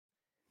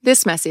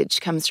This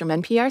message comes from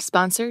NPR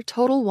sponsor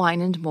Total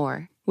Wine &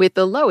 More. With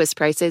the lowest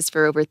prices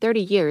for over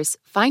 30 years,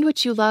 find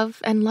what you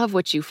love and love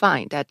what you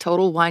find at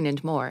Total Wine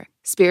 & More.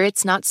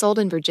 Spirits not sold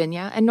in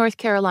Virginia and North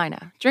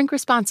Carolina. Drink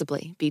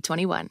responsibly.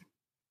 B21.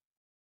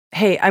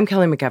 Hey, I'm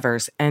Kelly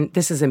McEvers, and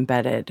this is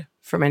Embedded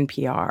from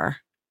NPR.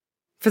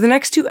 For the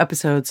next 2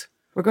 episodes,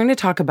 we're going to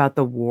talk about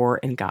the war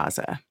in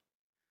Gaza.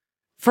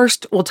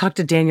 First, we'll talk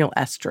to Daniel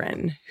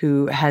Estrin,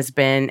 who has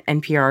been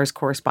NPR's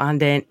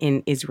correspondent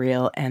in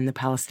Israel and the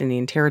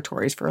Palestinian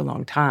territories for a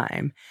long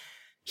time.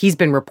 He's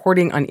been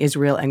reporting on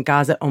Israel and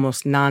Gaza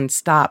almost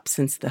nonstop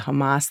since the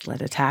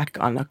Hamas-led attack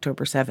on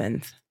October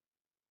 7th.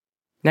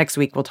 Next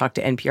week, we'll talk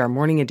to NPR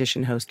Morning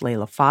Edition host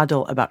Leila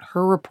Fadel about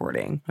her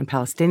reporting on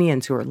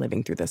Palestinians who are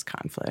living through this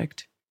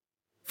conflict.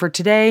 For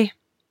today,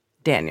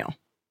 Daniel.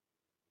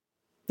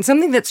 And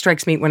something that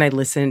strikes me when I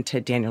listen to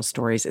Daniel's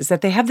stories is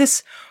that they have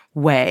this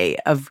way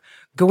of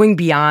going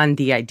beyond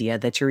the idea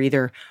that you're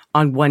either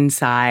on one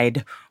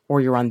side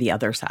or you're on the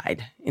other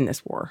side in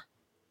this war.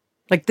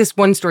 Like this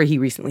one story he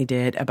recently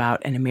did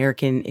about an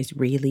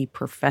American-Israeli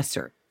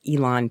professor,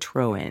 Ilan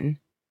Troen.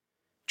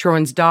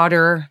 Troen's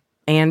daughter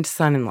and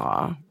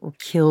son-in-law were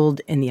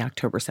killed in the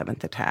October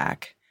 7th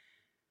attack.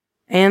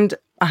 And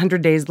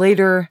 100 days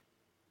later,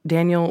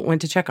 Daniel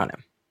went to check on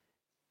him.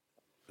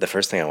 The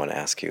first thing I want to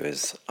ask you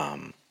is,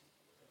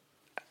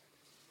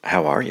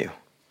 how are you?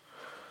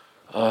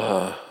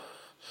 How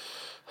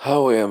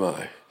am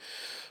I?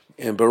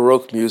 In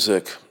Baroque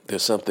music,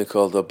 there's something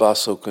called the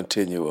basso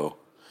continuo.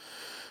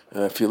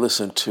 If you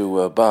listen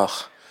to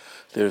Bach,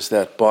 there's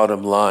that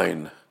bottom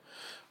line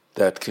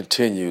that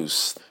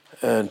continues.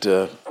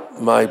 And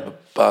my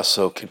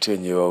basso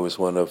continuo is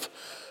one of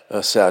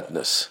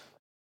sadness.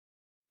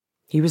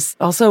 He was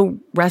also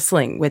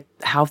wrestling with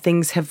how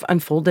things have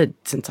unfolded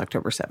since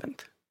October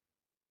 7th.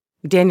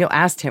 Daniel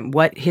asked him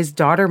what his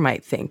daughter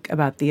might think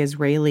about the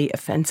Israeli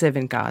offensive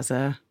in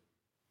Gaza,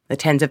 the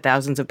tens of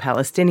thousands of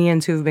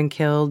Palestinians who've been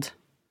killed,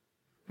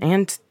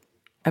 and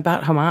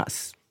about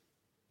Hamas.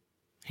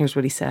 Here's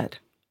what he said.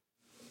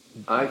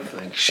 I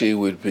think she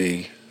would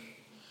be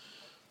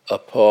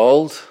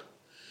appalled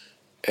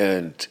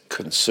and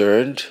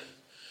concerned,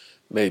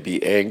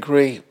 maybe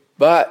angry,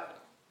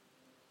 but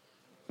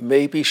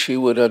maybe she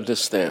would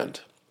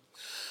understand.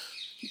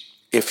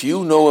 If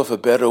you know of a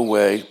better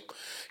way,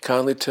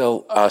 kindly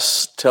tell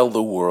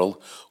the world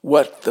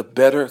what the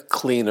better,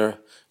 cleaner,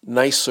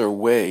 nicer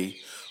way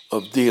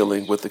of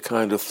dealing with the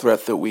kind of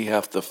threat that we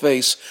have to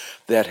face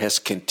that has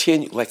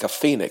continued, like a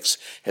phoenix,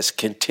 has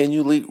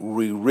continually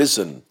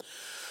risen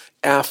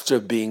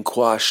after being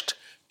quashed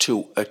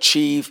to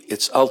achieve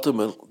its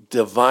ultimate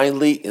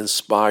divinely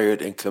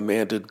inspired and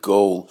commanded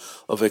goal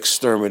of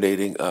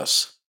exterminating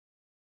us.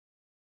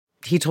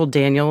 He told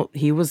Daniel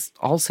he was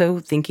also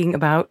thinking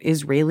about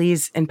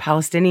Israelis and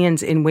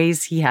Palestinians in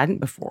ways he hadn't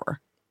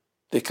before.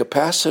 The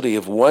capacity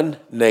of one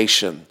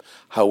nation,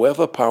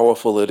 however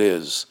powerful it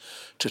is,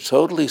 to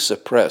totally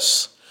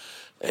suppress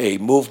a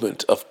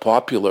movement of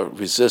popular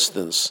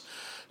resistance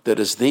that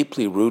is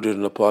deeply rooted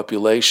in the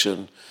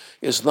population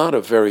is not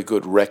a very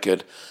good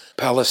record.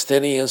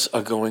 Palestinians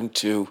are going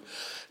to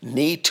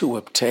need to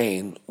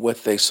obtain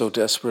what they so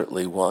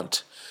desperately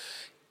want,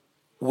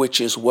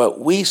 which is what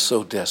we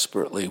so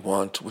desperately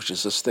want, which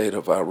is a state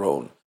of our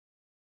own.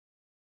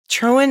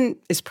 Troen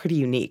is pretty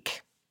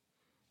unique.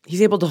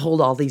 He's able to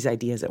hold all these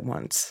ideas at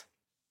once.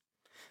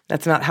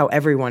 That's not how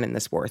everyone in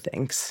this war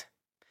thinks.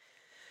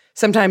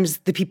 Sometimes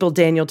the people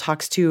Daniel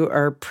talks to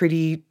are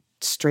pretty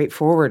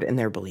straightforward in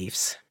their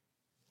beliefs.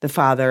 The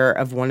father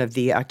of one of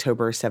the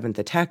October 7th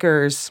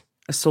attackers,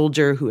 a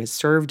soldier who has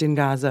served in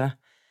Gaza.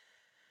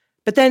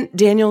 But then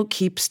Daniel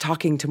keeps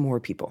talking to more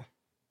people,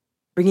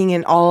 bringing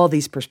in all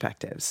these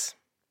perspectives.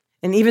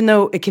 And even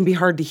though it can be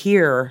hard to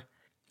hear,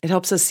 it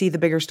helps us see the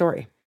bigger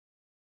story.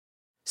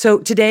 So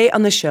today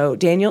on the show,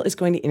 Daniel is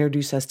going to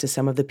introduce us to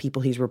some of the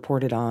people he's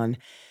reported on,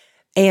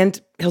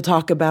 and he'll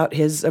talk about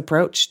his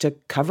approach to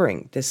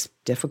covering this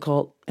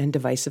difficult and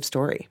divisive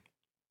story.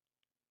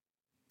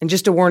 And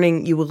just a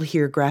warning, you will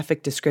hear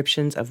graphic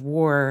descriptions of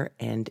war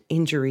and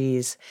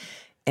injuries,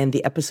 and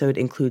the episode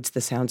includes the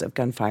sounds of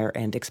gunfire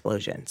and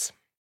explosions.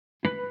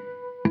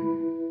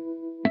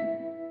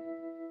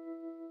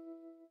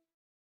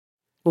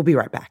 We'll be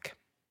right back.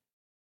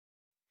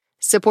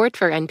 Support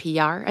for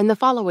NPR and the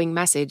following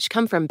message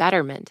come from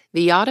Betterment,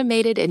 the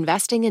automated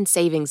investing and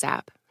savings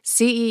app.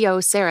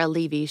 CEO Sarah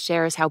Levy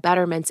shares how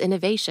Betterment's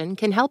innovation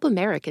can help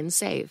Americans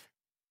save.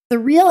 The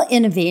real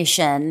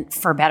innovation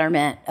for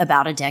Betterment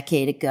about a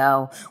decade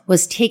ago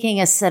was taking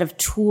a set of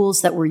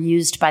tools that were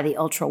used by the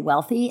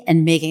ultra-wealthy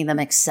and making them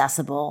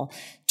accessible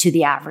to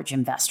the average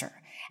investor.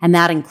 And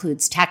that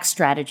includes tax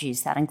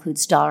strategies, that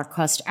includes dollar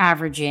cost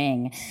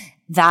averaging,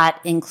 that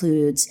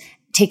includes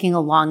taking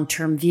a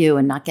long-term view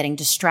and not getting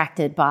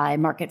distracted by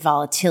market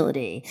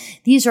volatility.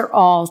 These are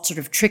all sort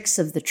of tricks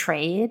of the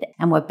trade.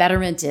 And what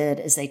Betterment did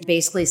is they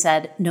basically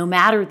said, no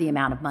matter the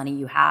amount of money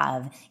you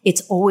have,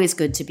 it's always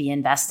good to be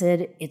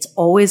invested. It's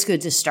always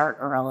good to start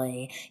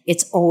early.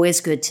 It's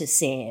always good to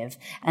save.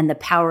 And the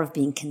power of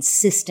being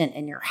consistent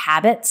in your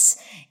habits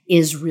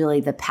is really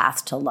the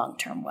path to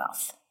long-term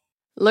wealth.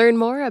 Learn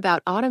more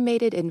about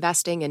automated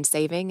investing and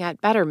saving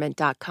at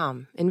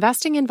Betterment.com.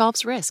 Investing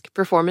involves risk.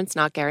 Performance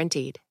not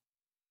guaranteed.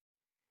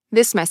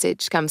 This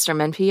message comes from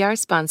NPR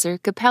sponsor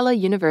Capella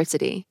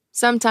University.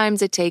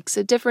 Sometimes it takes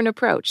a different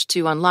approach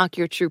to unlock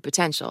your true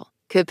potential.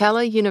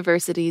 Capella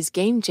University's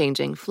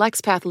game-changing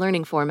FlexPath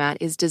learning format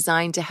is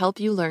designed to help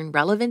you learn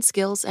relevant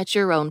skills at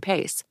your own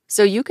pace,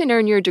 so you can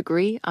earn your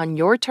degree on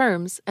your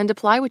terms and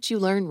apply what you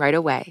learn right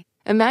away.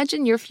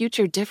 Imagine your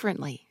future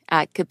differently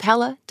at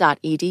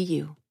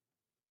capella.edu.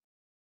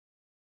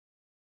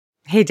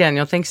 Hey,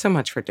 Daniel, thanks so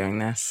much for doing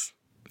this.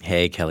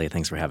 Hey, Kelly,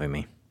 thanks for having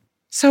me.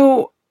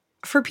 So,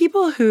 for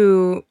people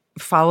who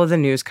follow the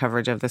news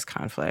coverage of this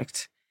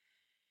conflict,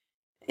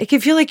 it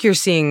can feel like you're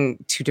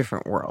seeing two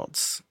different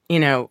worlds. You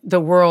know, the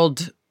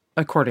world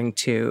according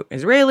to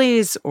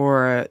Israelis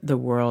or the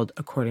world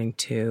according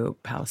to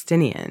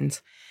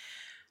Palestinians.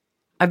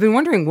 I've been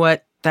wondering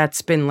what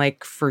that's been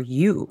like for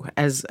you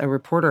as a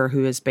reporter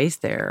who is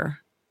based there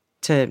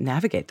to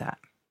navigate that.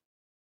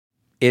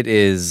 It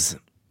is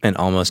an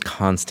almost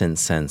constant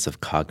sense of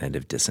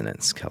cognitive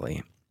dissonance,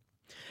 Kelly.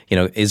 You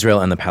know,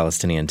 Israel and the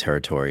Palestinian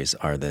territories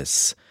are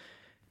this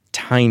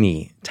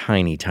tiny,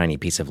 tiny, tiny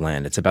piece of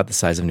land. It's about the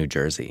size of New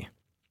Jersey.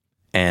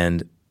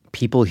 And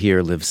people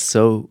here live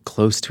so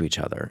close to each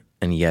other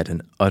and yet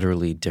in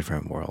utterly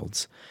different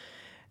worlds.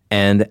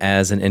 And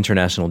as an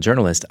international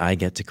journalist, I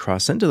get to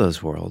cross into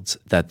those worlds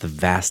that the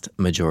vast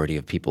majority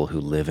of people who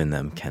live in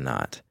them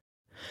cannot.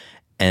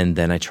 And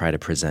then I try to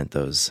present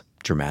those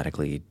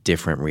dramatically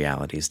different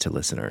realities to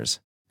listeners.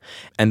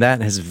 And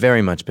that has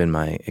very much been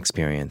my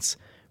experience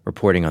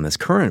reporting on this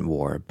current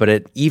war, but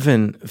it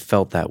even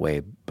felt that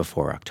way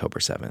before October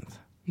 7th.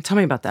 Tell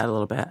me about that a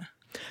little bit.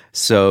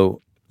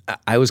 So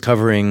I was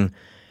covering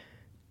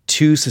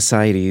two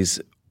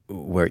societies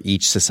where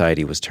each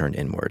society was turned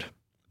inward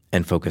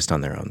and focused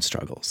on their own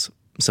struggles.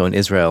 So in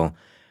Israel,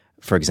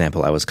 for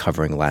example, I was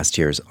covering last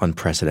year's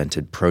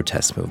unprecedented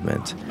protest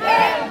movement.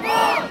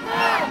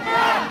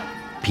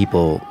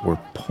 People were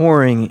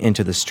pouring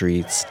into the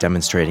streets,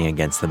 demonstrating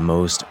against the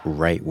most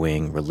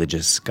right-wing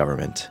religious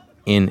government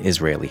in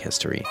Israeli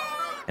history,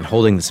 and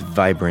holding this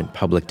vibrant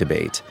public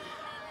debate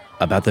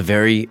about the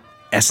very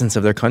essence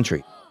of their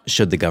country.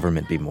 Should the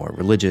government be more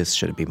religious?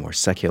 Should it be more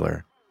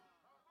secular?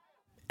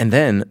 And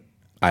then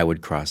I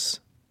would cross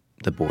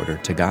the border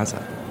to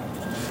Gaza,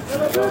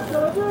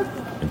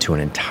 into an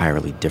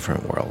entirely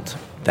different world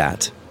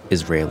that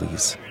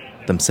Israelis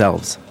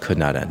themselves could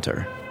not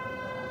enter.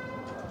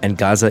 And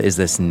Gaza is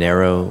this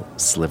narrow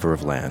sliver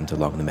of land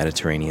along the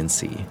Mediterranean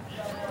Sea.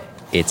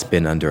 It's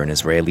been under an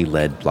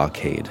Israeli-led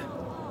blockade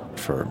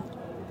for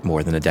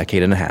more than a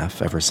decade and a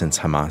half, ever since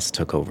Hamas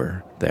took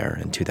over there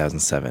in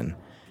 2007.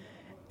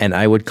 And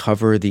I would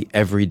cover the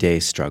everyday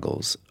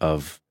struggles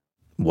of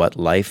what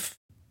life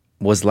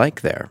was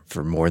like there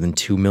for more than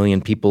 2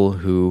 million people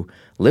who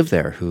live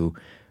there, who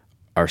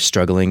are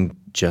struggling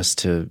just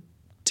to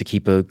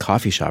keep a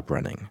coffee shop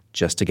running,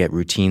 just to get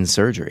routine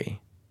surgery.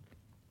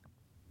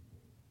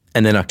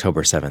 And then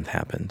October 7th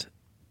happened.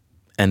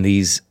 And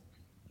these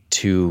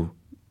two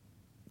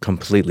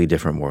completely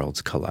different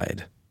worlds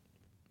collide.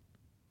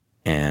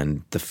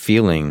 And the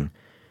feeling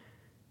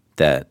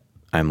that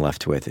I'm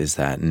left with is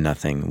that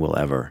nothing will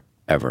ever,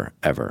 ever,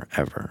 ever,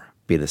 ever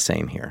be the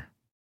same here.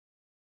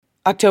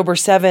 October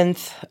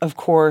 7th, of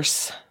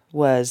course,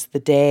 was the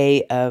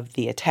day of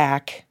the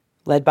attack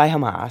led by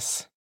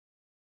Hamas.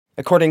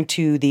 According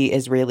to the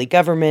Israeli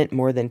government,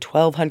 more than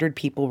 1,200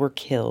 people were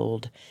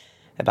killed.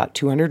 About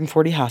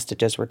 240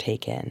 hostages were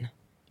taken.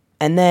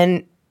 And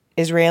then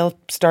Israel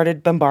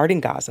started bombarding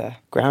Gaza.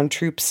 Ground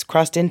troops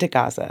crossed into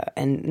Gaza.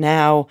 And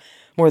now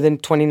more than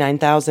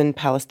 29,000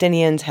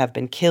 Palestinians have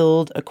been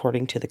killed,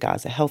 according to the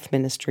Gaza Health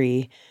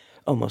Ministry.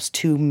 Almost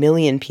 2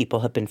 million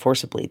people have been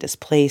forcibly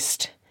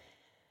displaced.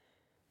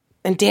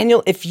 And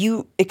Daniel, if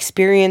you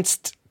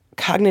experienced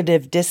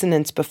cognitive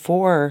dissonance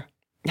before,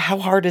 how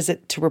hard is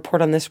it to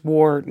report on this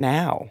war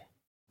now?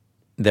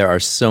 There are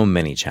so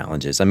many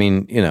challenges. I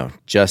mean, you know,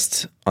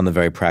 just on the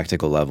very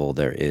practical level,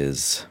 there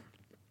is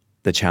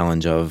the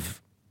challenge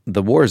of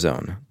the war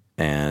zone.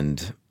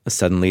 And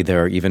suddenly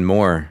there are even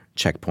more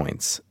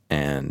checkpoints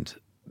and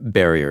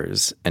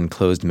barriers and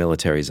closed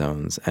military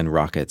zones and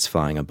rockets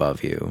flying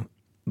above you.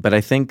 But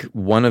I think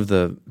one of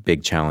the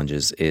big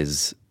challenges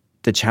is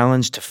the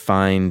challenge to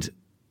find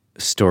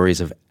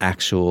stories of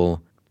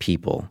actual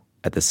people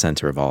at the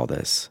center of all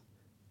this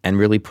and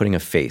really putting a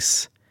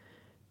face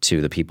to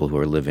the people who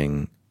are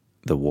living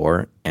the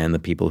war and the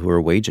people who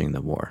are waging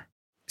the war.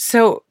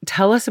 So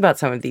tell us about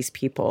some of these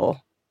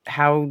people.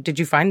 How did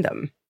you find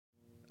them?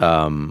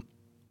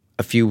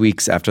 A few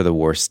weeks after the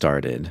war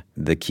started,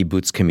 the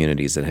kibbutz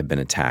communities that had been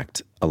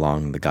attacked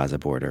along the Gaza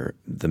border,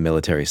 the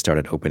military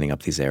started opening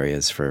up these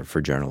areas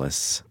for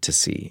journalists to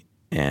see.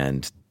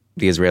 And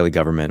the Israeli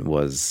government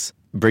was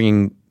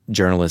bringing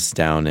journalists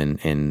down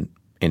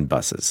in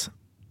buses.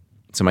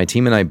 So my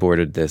team and I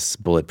boarded this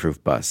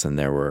bulletproof bus, and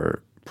there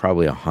were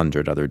probably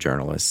 100 other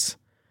journalists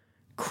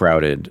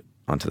crowded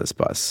onto this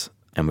bus.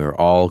 And we were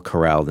all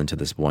corralled into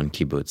this one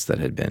kibbutz that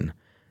had been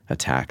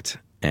attacked.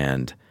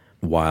 And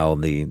while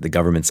the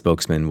government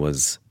spokesman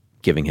was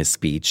giving his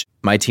speech,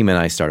 my team and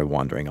I started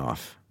wandering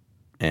off.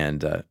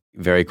 And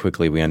very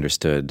quickly we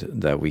understood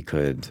that we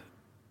could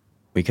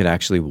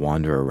actually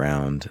wander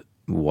around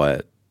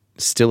what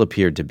still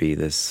appeared to be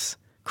this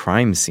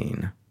crime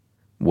scene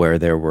where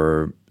there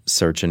were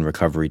search and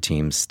recovery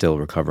teams still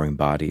recovering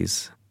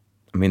bodies.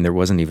 I mean, there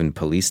wasn't even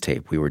police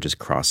tape. We were just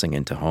crossing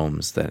into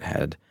homes that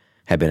had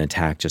been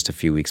attacked just a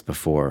few weeks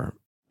before.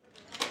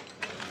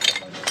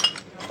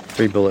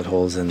 3 bullet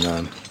holes in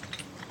the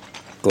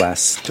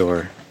glass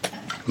door.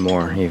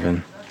 More,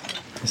 even.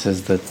 This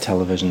is the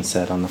television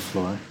set on the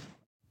floor.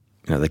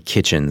 You know, the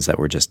kitchens that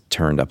were just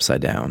turned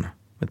upside down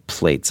with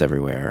plates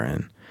everywhere,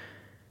 and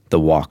the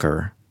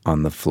walker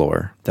on the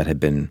floor that had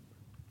been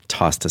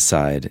tossed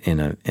aside in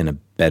a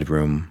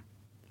bedroom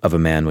of a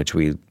man which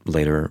we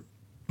later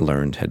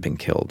learned had been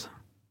killed.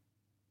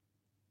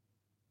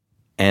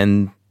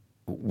 And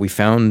we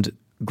found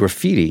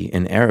graffiti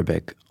in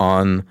Arabic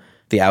on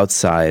the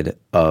outside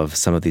of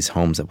some of these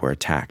homes that were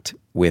attacked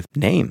with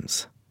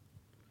names.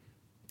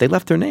 They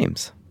left their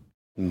names.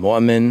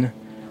 Mu'min,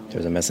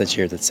 there's a message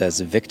here that says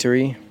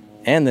victory,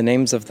 and the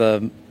names of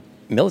the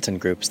militant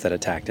groups that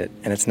attacked it.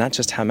 And it's not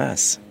just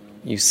Hamas.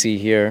 You see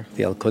here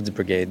the Al-Quds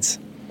brigades.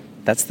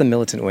 That's the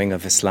militant wing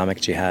of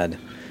Islamic Jihad,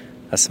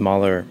 a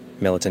smaller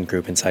militant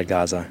group inside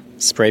Gaza,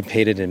 spray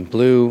painted in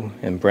blue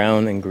and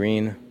brown and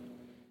green.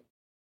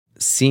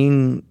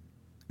 Seeing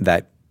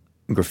that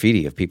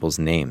graffiti of people's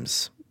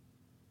names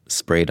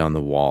sprayed on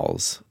the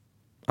walls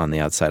on the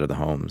outside of the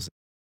homes,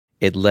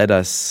 it led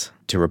us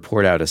to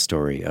report out a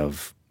story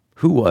of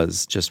who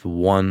was just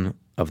one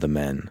of the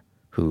men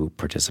who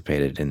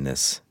participated in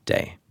this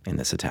day, in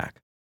this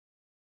attack.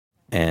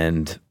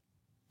 And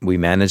we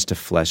managed to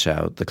flesh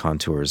out the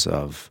contours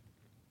of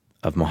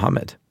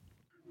Mohammed.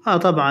 A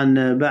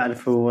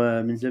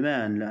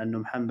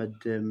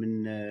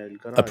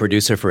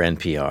producer for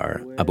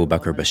NPR, Abu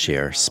Bakr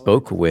Bashir,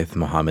 spoke with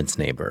Mohammed's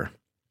neighbor,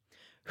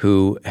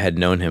 who had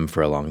known him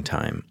for a long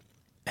time.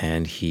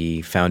 And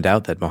he found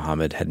out that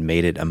Mohammed had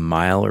made it a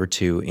mile or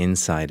two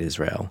inside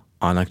Israel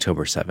on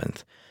October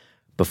 7th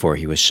before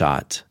he was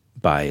shot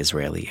by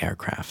Israeli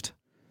aircraft.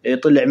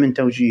 And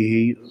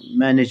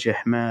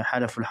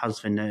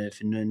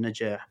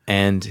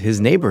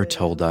his neighbor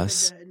told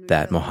us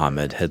that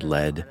Mohammed had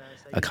led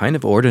a kind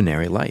of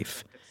ordinary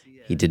life.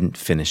 He didn't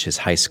finish his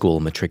high school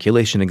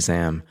matriculation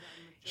exam.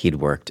 He'd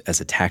worked as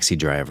a taxi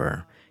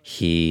driver.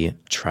 He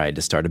tried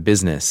to start a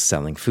business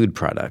selling food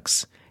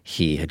products.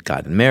 He had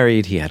gotten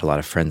married. He had a lot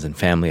of friends and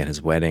family at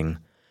his wedding.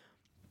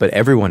 But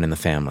everyone in the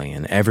family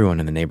and everyone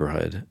in the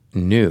neighborhood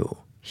knew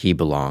he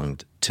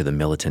belonged to the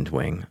militant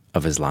wing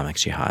of Islamic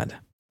Jihad.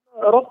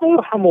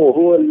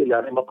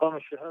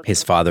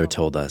 His father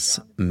told us,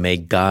 "May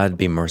God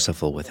be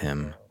merciful with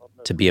him.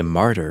 To be a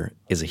martyr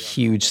is a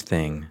huge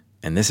thing,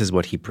 and this is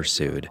what he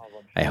pursued.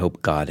 I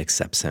hope God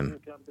accepts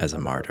him as a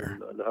martyr."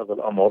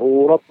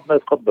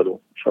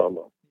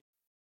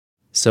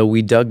 So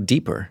we dug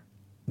deeper.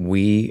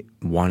 We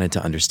wanted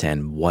to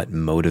understand what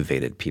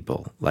motivated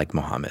people like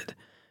Mohammed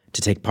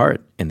to take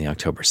part in the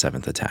October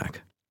 7th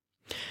attack.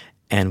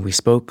 And we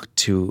spoke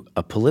to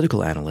a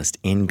political analyst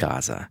in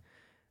Gaza,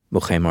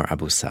 Muhammad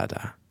Abu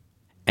Sada,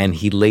 and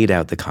he laid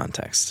out the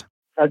context.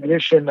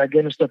 Aggression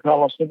against the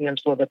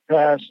Palestinians for the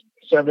past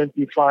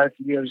 75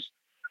 years,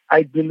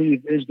 I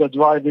believe, is the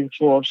driving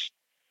force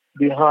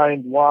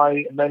behind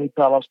why many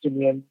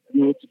Palestinian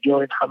youth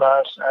join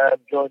Hamas and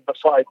join the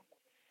fight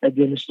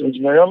against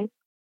Israel.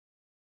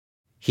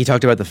 He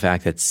talked about the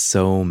fact that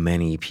so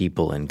many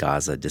people in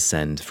Gaza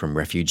descend from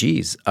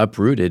refugees,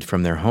 uprooted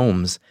from their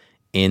homes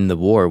in the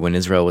war when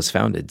Israel was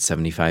founded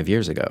 75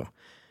 years ago.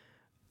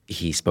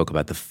 He spoke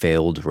about the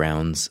failed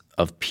rounds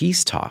of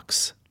peace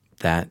talks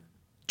that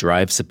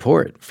drive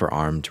support for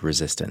armed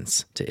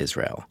resistance to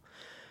Israel.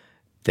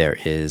 There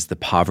is the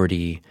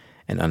poverty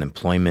and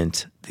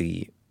unemployment,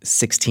 the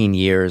 16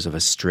 years of a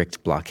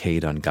strict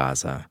blockade on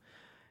Gaza,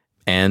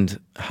 and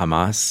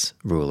Hamas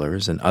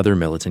rulers and other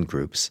militant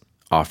groups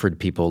offered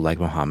people like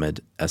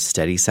Mohammed a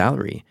steady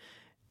salary,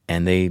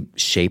 and they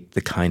shaped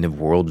the kind of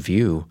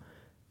worldview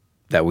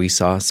that we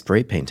saw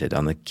spray painted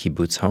on the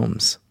kibbutz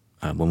homes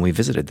when we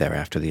visited there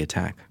after the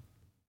attack.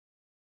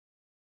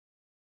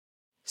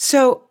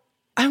 So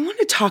I want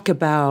to talk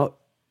about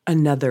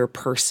another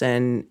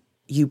person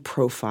you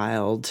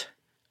profiled.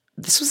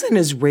 This was an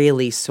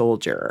Israeli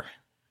soldier.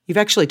 You've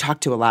actually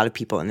talked to a lot of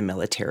people in the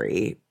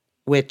military,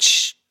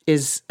 which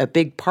is a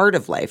big part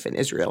of life in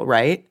Israel,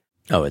 right?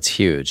 Oh, it's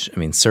huge. I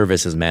mean,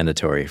 service is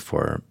mandatory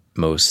for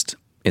most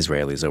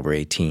Israelis over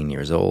 18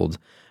 years old.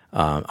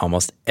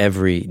 Almost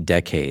every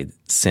decade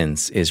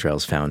since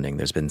Israel's founding,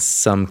 there's been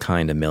some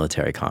kind of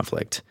military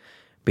conflict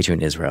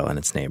between Israel and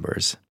its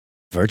neighbors.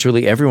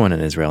 Virtually everyone in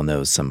Israel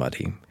knows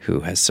somebody who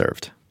has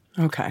served.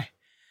 Okay.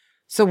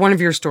 So one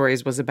of your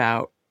stories was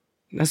about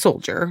a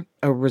soldier,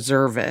 a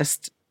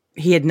reservist.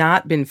 He had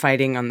not been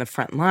fighting on the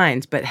front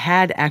lines, but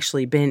had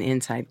actually been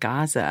inside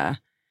Gaza.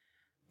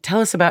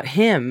 Tell us about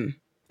him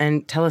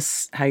and tell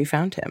us how you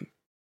found him.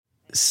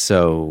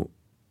 So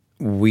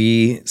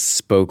we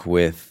spoke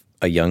with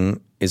a young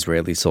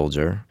Israeli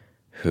soldier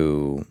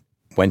who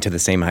went to the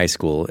same high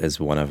school as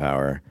one of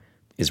our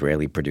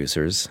Israeli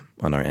producers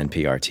on our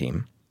NPR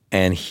team.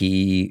 And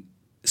he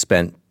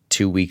spent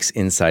 2 weeks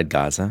inside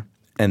Gaza.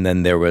 And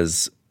then there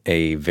was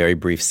a very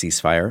brief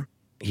ceasefire.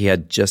 He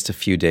had just a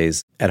few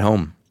days at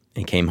home.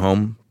 He came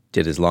home,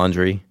 did his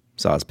laundry,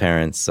 saw his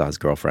parents, saw his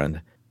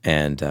girlfriend,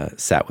 and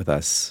sat with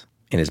us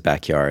in his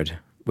backyard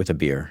with a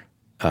beer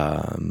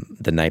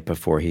the night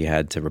before he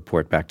had to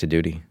report back to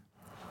duty.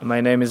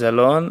 My name is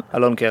Alon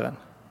Keren.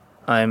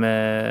 I'm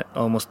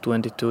almost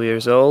 22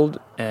 years old,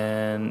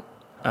 and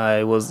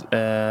I was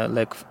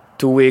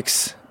 2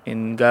 weeks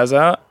in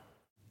Gaza.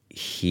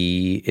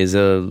 He is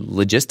a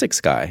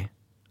logistics guy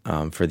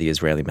for the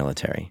Israeli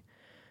military.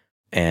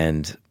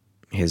 And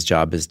his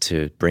job is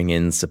to bring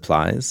in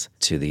supplies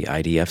to the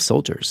IDF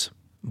soldiers.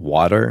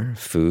 Water,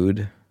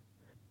 food,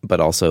 but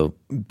also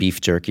beef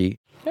jerky.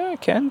 Yeah,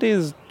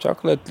 candies,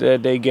 chocolate,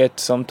 they get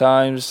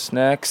sometimes,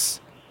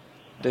 snacks.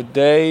 The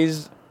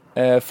days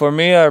for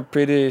me are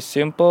pretty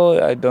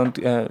simple. I don't.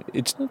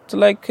 It's not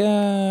like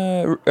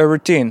a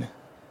routine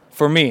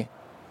for me.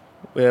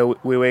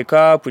 We wake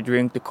up, we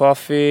drink the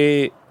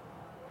coffee.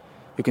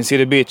 You can see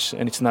the beach,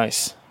 and it's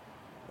nice.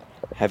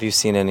 Have you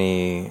seen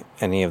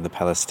any of the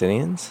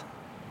Palestinians?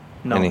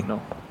 No,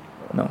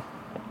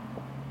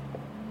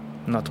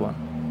 not one.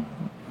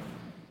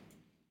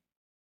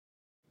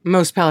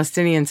 Most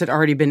Palestinians had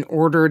already been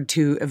ordered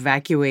to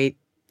evacuate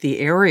the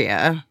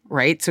area,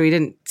 right? So he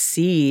didn't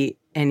see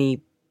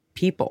any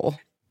people.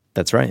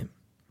 That's right.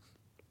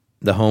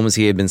 The homes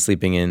he had been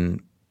sleeping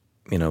in,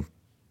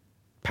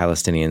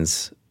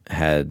 Palestinians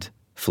had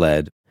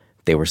fled.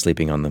 They were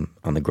sleeping on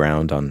the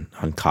ground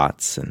on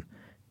cots, and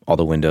all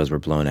the windows were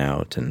blown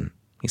out. And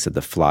he said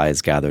the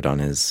flies gathered on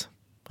his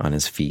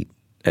feet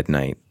at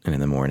night and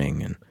in the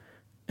morning,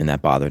 and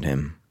that bothered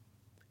him.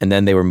 And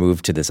then they were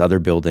moved to this other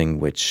building,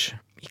 which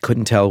he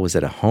couldn't tell was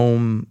it a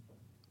home.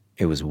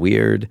 It was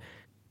weird.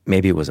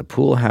 Maybe it was a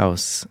pool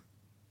house.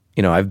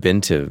 I've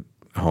been to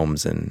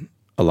homes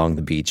along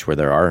the beach where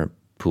there are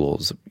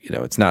pools.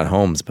 It's not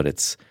homes, but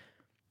it's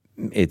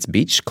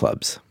beach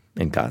clubs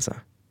in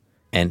Gaza.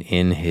 And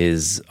in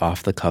his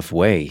off-the-cuff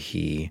way,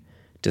 he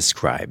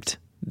described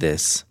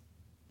this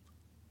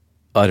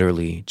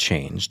utterly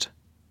changed,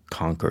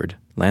 conquered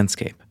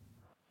landscape.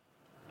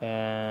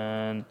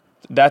 And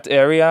that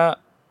area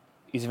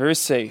is very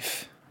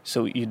safe.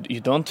 So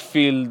you don't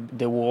feel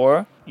the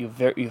war. You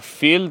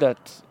feel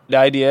that the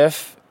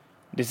IDF,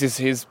 this is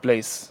his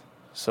place.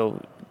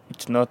 So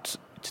it's not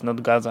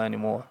Gaza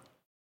anymore.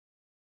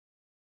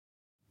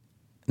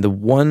 The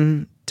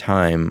one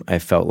time I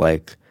felt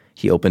like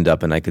he opened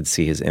up and I could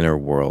see his inner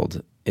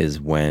world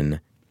is when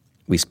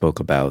we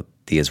spoke about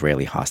the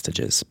Israeli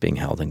hostages being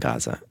held in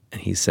Gaza. And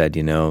he said,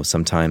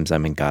 sometimes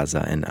I'm in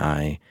Gaza and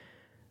I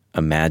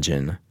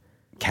imagine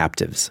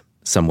captives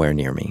somewhere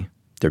near me.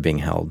 They're being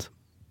held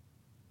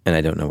and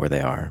I don't know where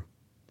they are,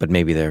 but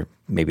maybe they're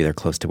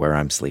close to where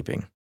I'm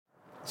sleeping.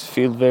 It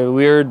feels very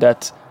weird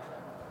that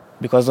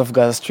because of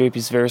Gaza Strip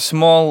is very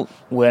small.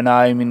 When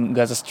I'm in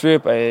Gaza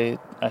Strip, I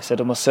said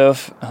to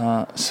myself,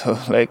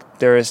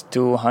 there is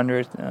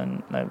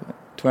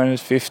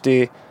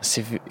 250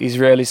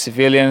 Israeli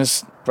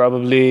civilians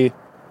probably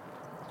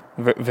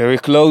very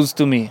close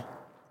to me.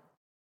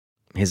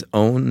 His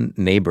own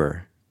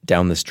neighbor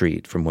down the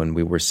street from when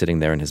we were sitting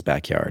there in his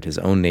backyard, his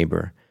own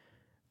neighbor,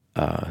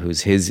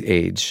 who's his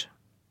age,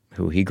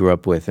 who he grew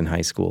up with in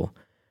high school,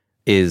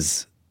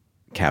 is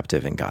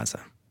captive in Gaza.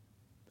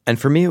 And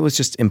for me, it was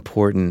just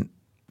important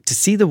to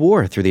see the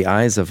war through the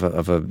eyes of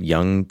a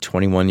young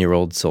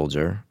 21-year-old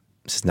soldier.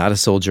 This is not a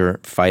soldier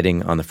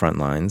fighting on the front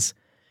lines.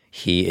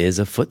 He is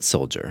a foot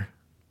soldier.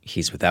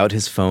 He's without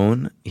his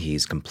phone.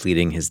 He's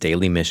completing his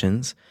daily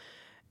missions.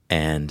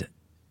 And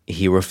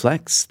he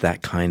reflects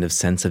that kind of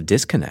sense of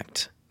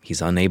disconnect.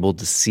 He's unable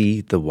to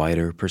see the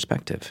wider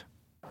perspective.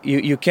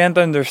 You can't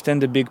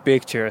understand the big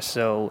picture.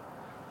 So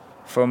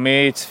for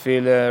me, it's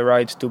feel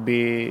right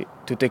to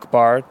take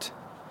part.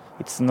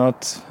 It's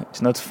not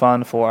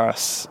fun for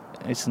us.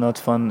 It's not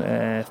fun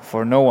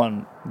for no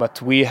one. But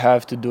we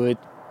have to do it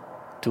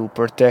to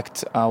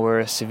protect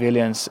our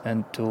civilians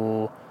and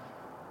to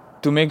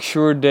make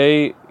sure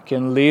they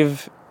can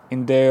live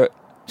in their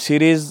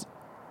cities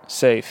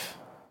safe.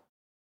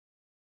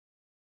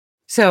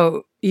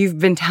 So you've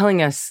been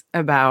telling us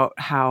about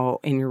how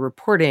in your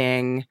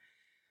reporting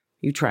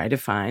you try to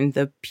find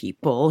the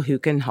people who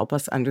can help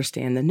us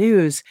understand the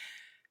news.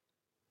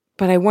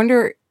 But I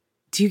wonder,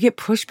 do you get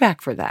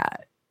pushback for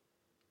that?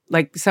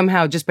 Like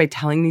somehow just by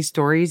telling these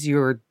stories,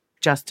 you're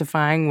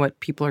justifying what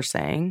people are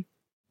saying?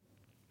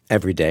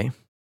 Every day,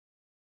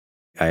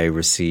 I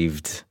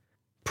received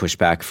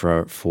pushback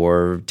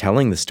for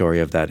telling the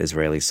story of that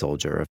Israeli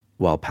soldier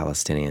while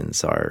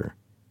Palestinians are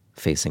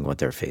facing what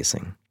they're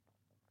facing.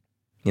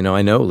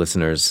 I know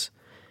listeners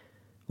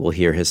will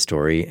hear his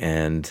story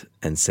and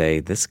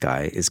say, this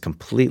guy is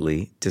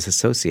completely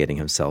disassociating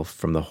himself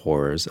from the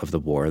horrors of the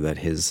war that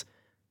his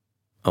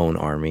own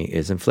army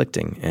is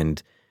inflicting.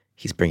 And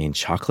he's bringing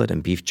chocolate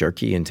and beef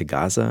jerky into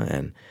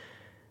Gaza,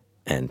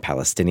 and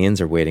Palestinians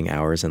are waiting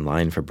hours in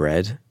line for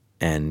bread,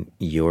 and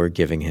you're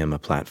giving him a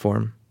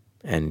platform,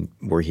 and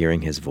we're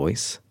hearing his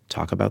voice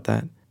talk about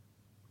that.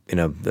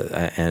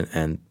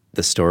 And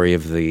the story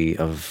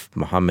of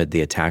Muhammad,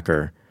 the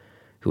attacker,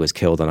 who was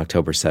killed on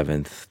October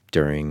 7th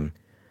during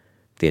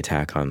the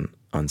attack on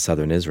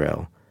southern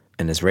Israel.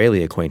 An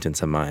Israeli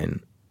acquaintance of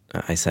mine,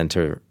 I sent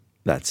her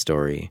that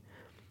story,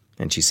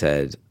 and she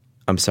said,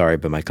 "I'm sorry,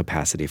 but my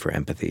capacity for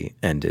empathy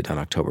ended on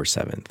October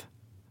 7th."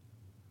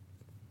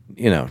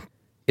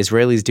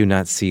 Israelis do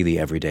not see the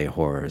everyday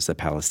horrors that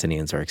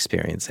Palestinians are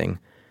experiencing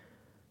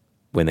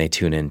when they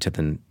tune into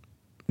the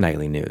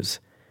nightly news.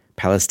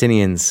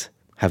 Palestinians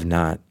have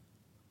not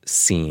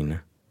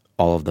seen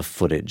all of the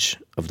footage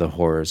of the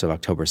horrors of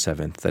October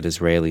 7th that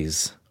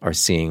Israelis are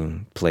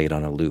seeing played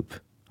on a loop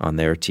on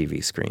their TV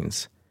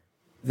screens.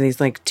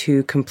 These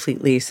two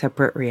completely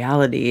separate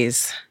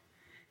realities.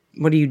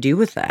 What do you do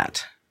with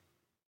that?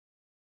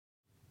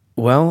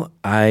 Well,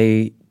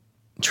 I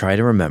try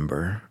to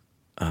remember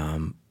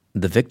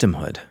the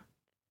victimhood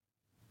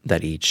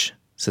that each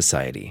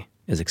society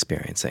is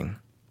experiencing.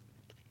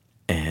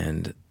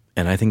 And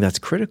I think that's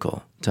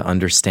critical to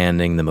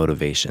understanding the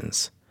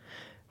motivations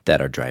that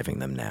are driving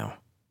them now.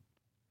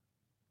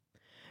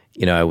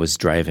 I was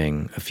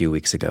driving a few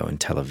weeks ago in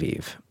Tel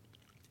Aviv,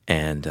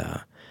 and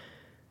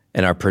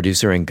our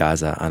producer in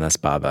Gaza, Anas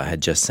Baba,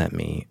 had just sent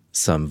me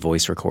some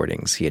voice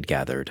recordings he had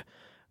gathered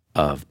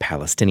of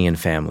Palestinian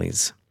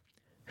families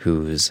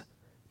whose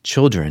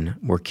children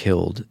were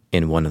killed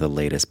in one of the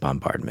latest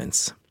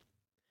bombardments.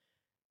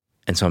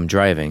 And so I'm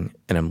driving,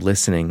 and I'm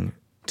listening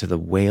to the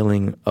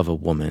wailing of a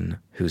woman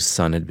whose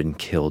son had been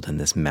killed in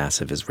this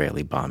massive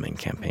Israeli bombing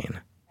campaign.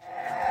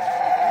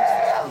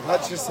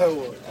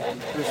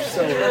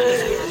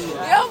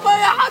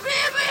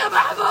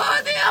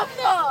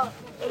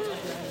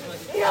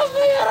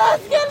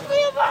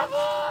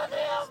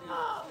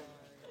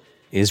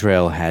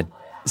 Israel had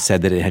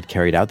said that it had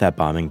carried out that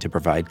bombing to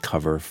provide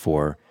cover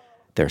for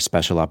their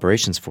special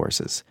operations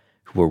forces,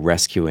 who were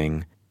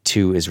rescuing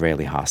 2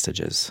 Israeli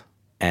hostages.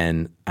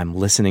 And I'm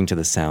listening to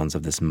the sounds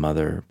of this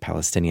mother,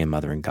 Palestinian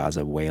mother in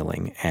Gaza,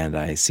 wailing, and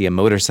I see a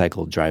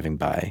motorcycle driving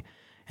by,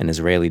 an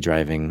Israeli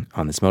driving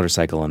on this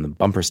motorcycle, and the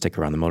bumper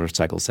sticker on the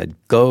motorcycle said,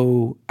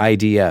 "Go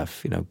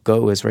IDF,"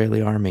 go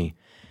Israeli army.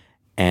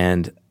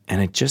 And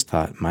I just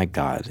thought, my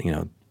God,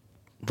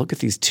 look at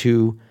these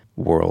 2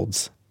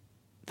 worlds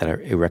that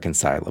are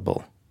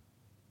irreconcilable.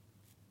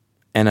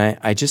 And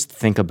I just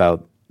think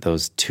about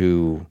those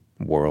 2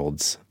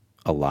 worlds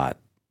a lot.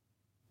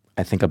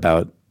 I think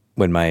about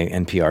when my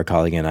NPR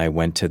colleague and I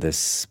went to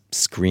this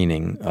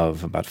screening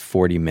of about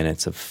 40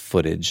 minutes of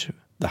footage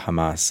the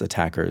Hamas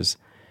attackers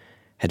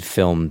had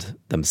filmed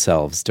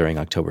themselves during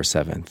October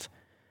 7th.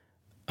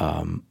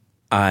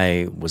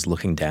 I was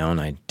looking down.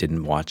 I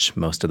didn't watch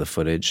most of the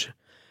footage,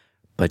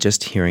 but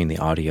just hearing the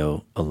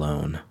audio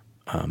alone,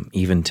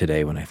 even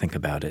today when I think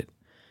about it,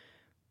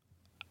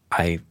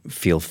 I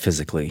feel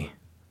physically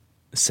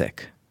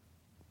sick.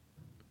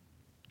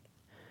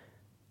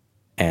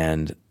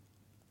 And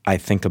I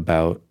think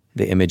about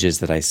the images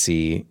that I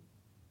see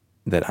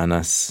that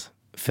Anas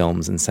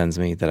films and sends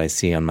me, that I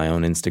see on my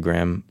own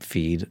Instagram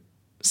feed,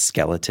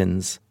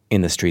 skeletons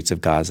in the streets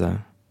of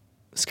Gaza,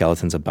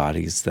 skeletons of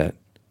bodies that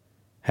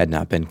had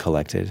not been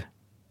collected.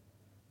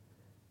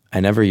 I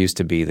never used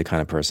to be the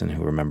kind of person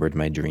who remembered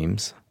my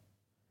dreams.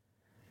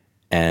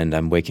 And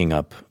I'm waking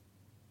up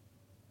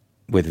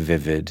with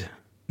vivid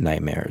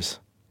nightmares.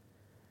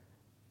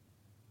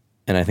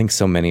 And I think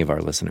so many of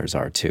our listeners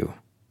are too.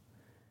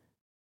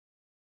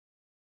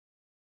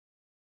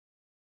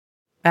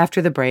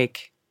 After the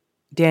break,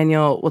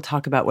 Daniel will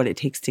talk about what it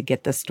takes to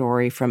get the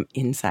story from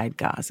inside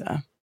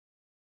Gaza.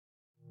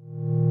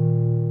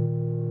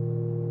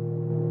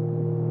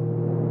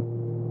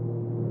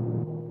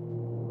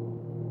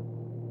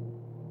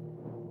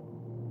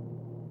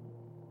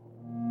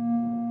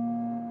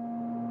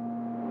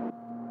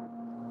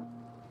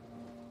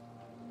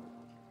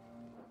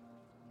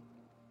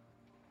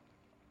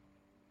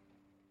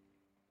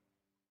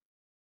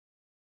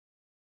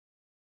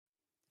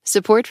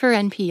 Support for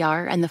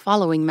NPR and the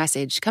following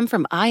message come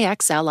from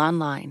IXL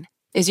Online.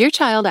 Is your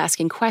child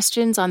asking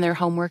questions on their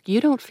homework you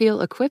don't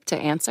feel equipped to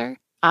answer?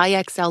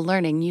 IXL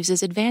Learning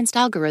uses advanced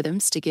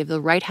algorithms to give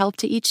the right help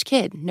to each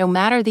kid, no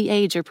matter the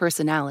age or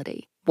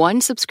personality. One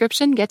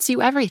subscription gets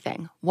you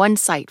everything. One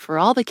site for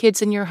all the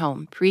kids in your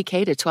home,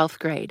 pre-K to 12th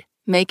grade.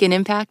 Make an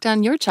impact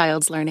on your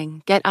child's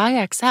learning. Get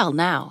IXL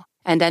now.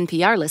 And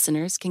NPR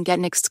listeners can get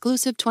an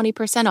exclusive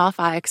 20% off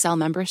IXL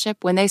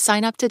membership when they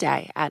sign up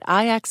today at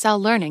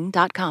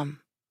IXLlearning.com.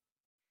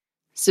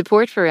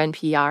 Support for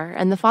NPR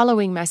and the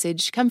following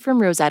message come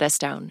from Rosetta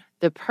Stone,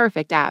 the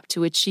perfect app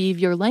to achieve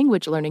your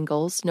language learning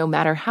goals no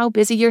matter how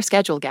busy your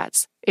schedule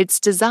gets. It's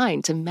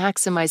designed to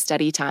maximize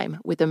study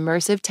time with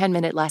immersive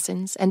 10-minute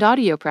lessons and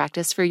audio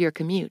practice for your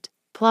commute.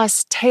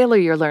 Plus, tailor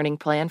your learning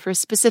plan for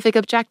specific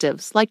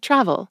objectives like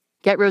travel.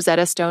 Get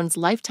Rosetta Stone's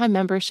lifetime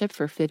membership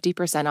for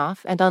 50%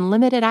 off and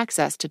unlimited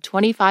access to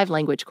 25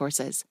 language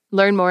courses.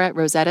 Learn more at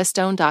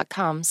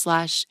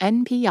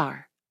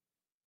rosettastone.com/NPR.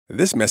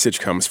 This message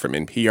comes from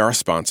NPR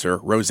sponsor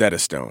Rosetta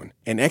Stone,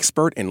 an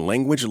expert in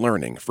language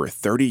learning for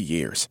 30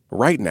 years.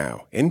 Right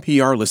now,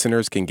 NPR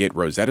listeners can get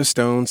Rosetta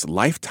Stone's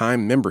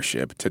lifetime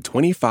membership to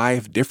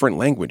 25 different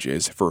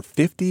languages for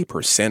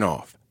 50%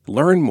 off.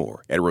 Learn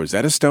more at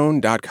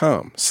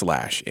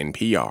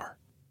rosettastone.com/NPR.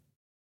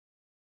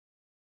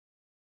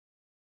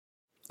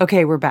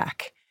 Okay, we're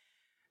back.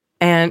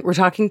 And we're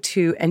talking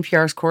to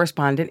NPR's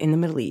correspondent in the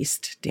Middle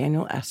East,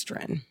 Daniel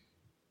Estrin.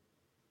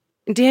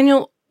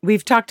 Daniel,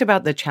 we've talked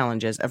about the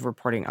challenges of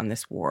reporting on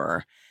this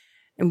war.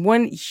 And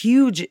one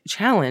huge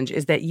challenge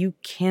is that you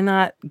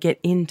cannot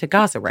get into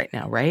Gaza right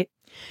now, right?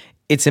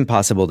 It's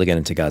impossible to get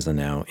into Gaza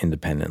now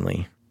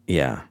independently.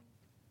 Yeah.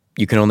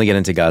 You can only get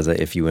into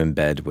Gaza if you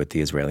embed with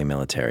the Israeli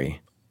military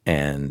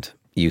and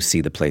you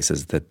see the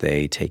places that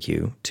they take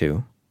you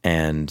to.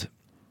 And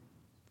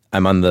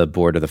I'm on the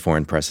board of the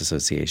Foreign Press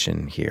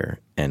Association here,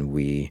 and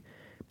we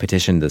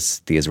petitioned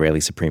the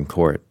Israeli Supreme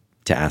Court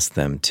to ask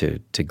them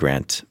to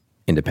grant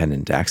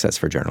independent access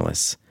for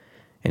journalists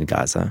in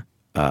Gaza.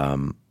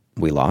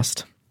 We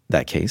lost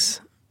that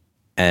case,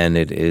 and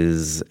it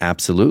is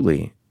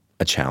absolutely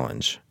a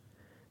challenge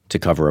to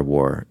cover a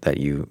war that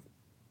you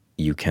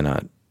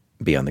cannot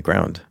be on the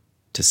ground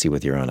to see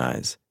with your own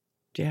eyes.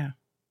 Yeah.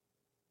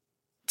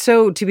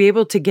 So to be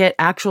able to get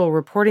actual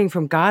reporting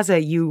from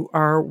Gaza, you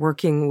are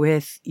working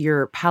with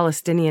your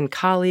Palestinian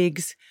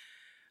colleagues.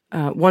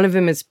 One of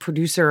them is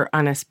producer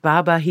Anas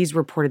Baba. He's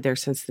reported there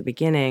since the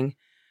beginning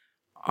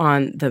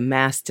on the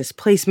mass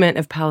displacement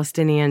of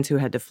Palestinians who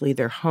had to flee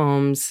their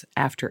homes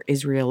after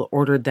Israel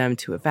ordered them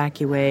to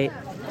evacuate.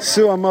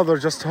 So a mother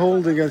just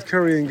holding and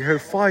carrying her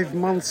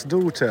 5-month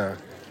daughter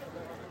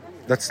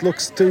that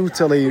looks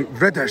totally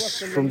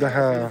reddish from the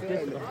hair.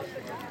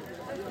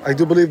 I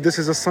do believe this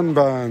is a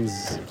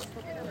sunburns.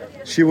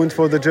 She went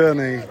for the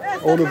journey,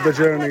 all of the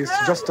journeys,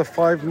 just a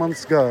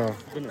 5-month girl.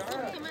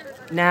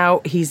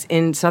 Now he's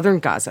in southern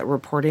Gaza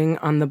reporting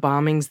on the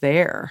bombings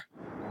there.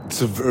 It's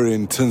a very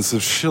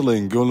intensive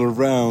shelling all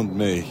around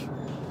me.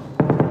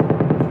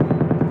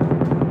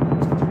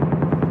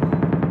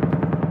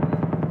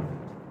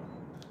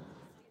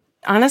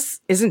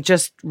 Anas isn't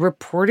just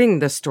reporting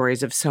the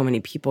stories of so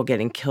many people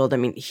getting killed. I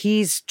mean,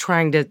 he's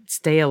trying to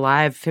stay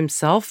alive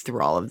himself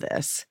through all of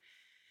this.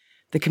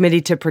 The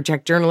Committee to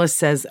Protect Journalists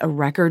says a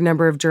record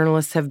number of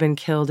journalists have been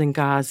killed in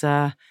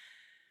Gaza.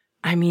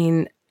 I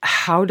mean,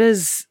 how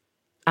does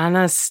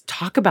Anas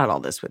talk about all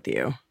this with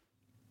you?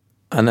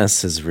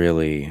 Anas is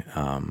really,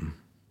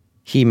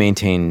 he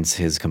maintains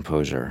his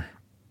composure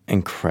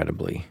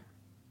incredibly.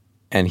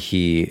 And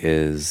he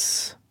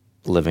is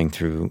living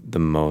through the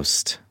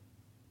most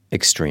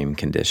extreme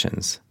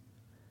conditions.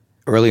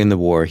 Early in the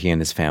war, he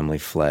and his family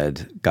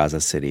fled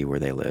Gaza City, where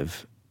they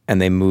live, and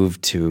they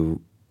moved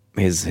to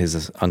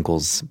his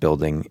uncle's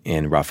building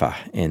in Rafah,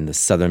 in the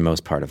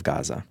southernmost part of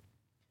Gaza.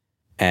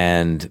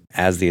 And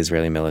as the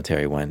Israeli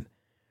military went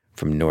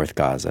from North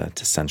Gaza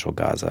to Central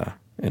Gaza,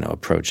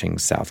 approaching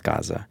South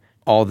Gaza,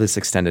 all this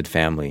extended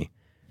family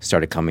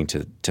started coming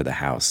to the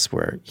house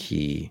where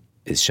he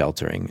is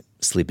sheltering,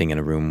 sleeping in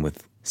a room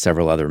with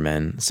several other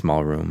men,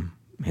 small room.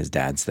 His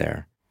dad's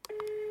there.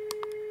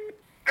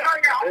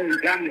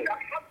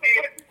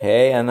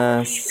 Hey,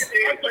 Anas.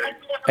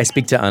 I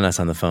speak to Anas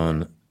on the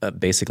phone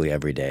basically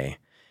every day,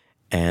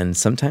 and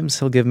sometimes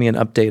he'll give me an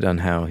update on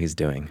how he's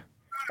doing.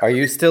 Are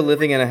you still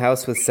living in a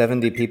house with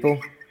 70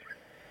 people?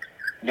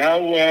 Now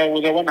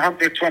with a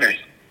 120.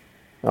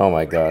 Oh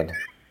my God.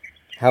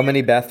 How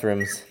many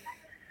bathrooms?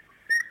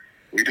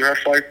 We do have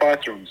 5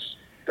 bathrooms,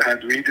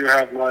 and we do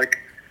have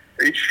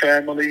each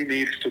family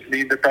needs to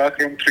clean the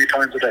bathroom 3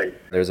 times a day.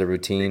 There's a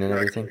routine and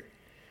everything?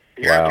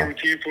 We have a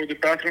routine for the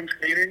bathroom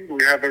cleaning.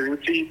 We have a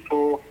routine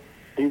for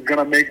who's going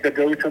to make the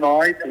dough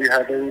tonight. We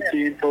have a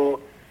routine for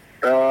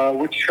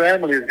which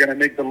family is going to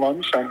make the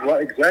lunch and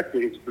what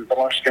exactly is the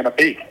lunch going to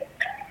be.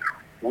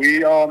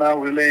 We are now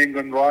relying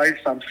on rice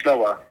and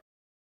flour.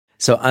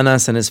 So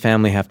Anas and his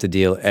family have to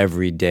deal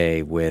every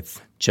day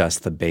with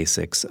just the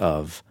basics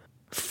of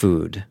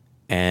food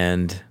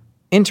and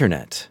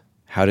internet.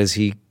 How does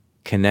he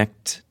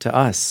connect to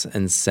us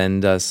and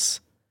send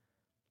us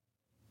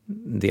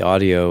the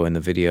audio and the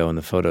video and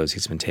the photos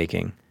he's been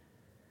taking?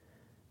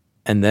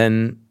 And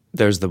then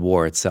there's the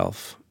war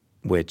itself,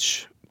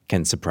 which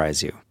can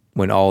surprise you.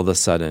 When all of a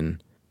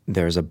sudden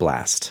there's a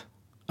blast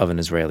of an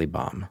Israeli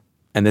bomb.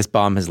 And this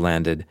bomb has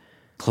landed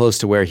close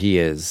to where he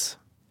is,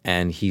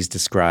 and he's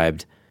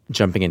described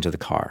jumping into the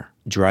car,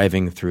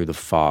 driving through the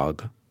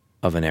fog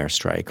of an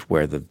airstrike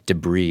where the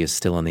debris is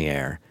still in the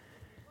air,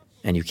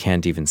 and you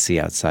can't even see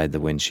outside the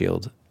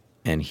windshield.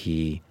 And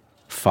he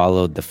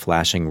followed the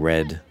flashing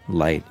red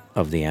light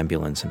of the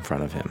ambulance in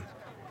front of him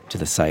to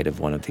the site of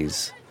one of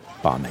these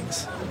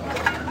bombings.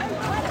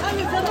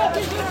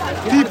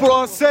 People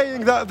are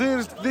saying that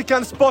they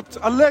can spot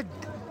a leg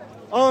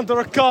under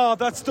a car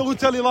that's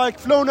totally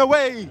flown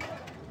away.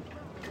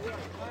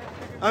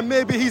 and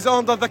maybe he's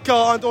under the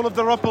car and all of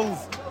the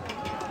rebels.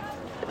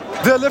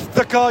 They lift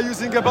the car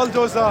using a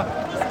bulldozer.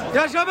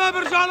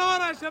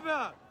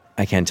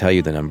 I can't tell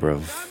you the number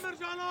of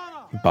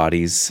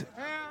bodies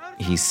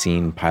he's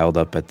seen piled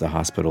up at the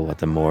hospital, at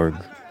the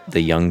morgue,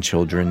 the young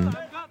children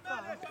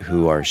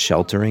who are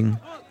sheltering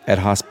at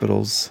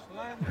hospitals,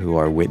 who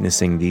are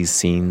witnessing these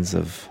scenes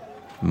of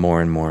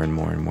more and more and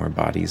more and more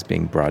bodies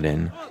being brought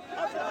in.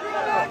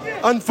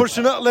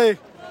 Unfortunately,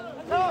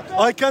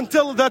 I can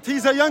tell that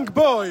he's a young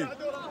boy,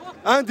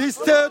 and he's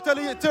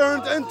totally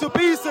turned into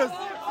pieces.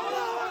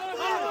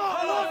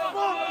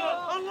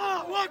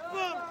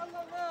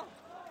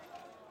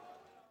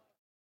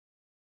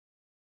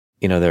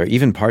 You know, there are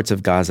even parts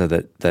of Gaza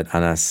that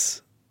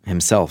Anas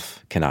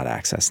himself cannot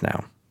access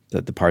now.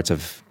 That the parts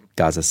of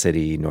Gaza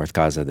City, North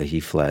Gaza, that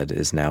he fled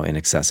is now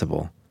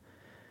inaccessible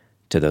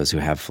to those who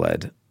have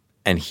fled.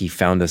 And he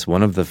found us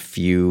one of the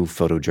few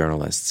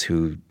photojournalists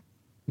who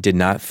did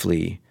not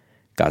flee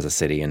Gaza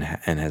City and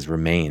has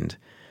remained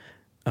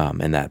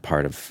in that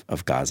part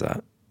of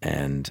Gaza.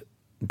 And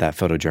that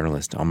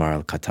photojournalist, Omar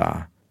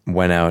al-Khattah,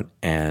 went out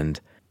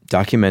and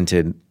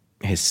documented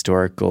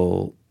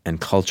historical and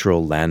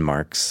cultural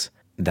landmarks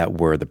that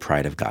were the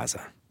pride of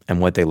Gaza and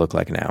what they look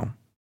like now.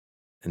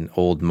 An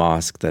old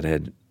mosque that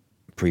had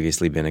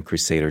previously been a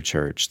Crusader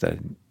church that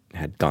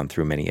had gone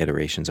through many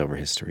iterations over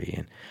history,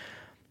 and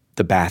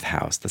the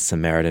bathhouse, the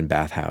Samaritan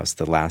bathhouse,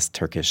 the last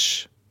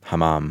Turkish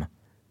hammam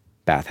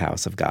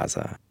bathhouse of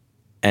Gaza.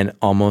 And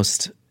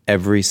almost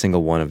every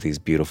single one of these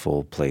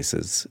beautiful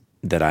places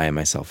that I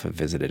myself have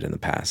visited in the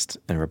past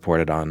and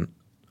reported on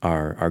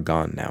are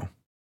gone now.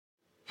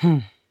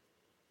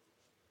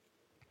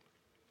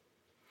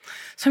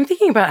 So I'm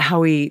thinking about how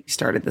we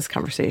started this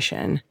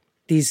conversation,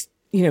 these,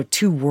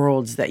 two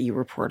worlds that you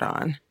report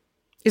on.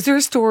 Is there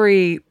a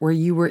story where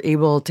you were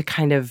able to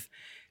kind of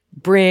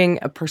bring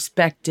a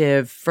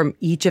perspective from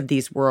each of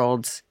these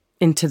worlds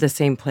into the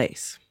same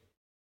place?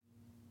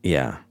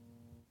 Yeah.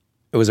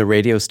 It was a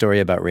radio story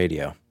about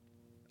radio.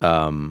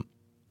 When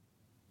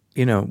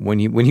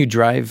you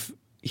drive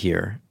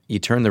here, you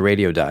turn the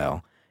radio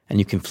dial and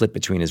you can flip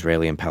between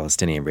Israeli and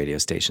Palestinian radio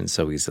stations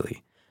so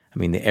easily. I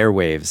mean, the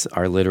airwaves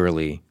are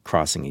literally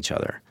crossing each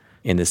other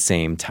in the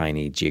same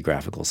tiny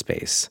geographical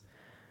space.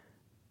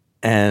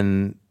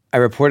 And I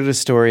reported a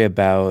story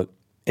about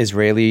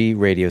Israeli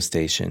radio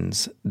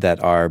stations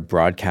that are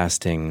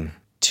broadcasting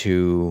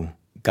to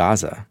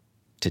Gaza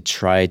to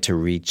try to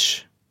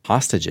reach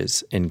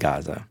hostages in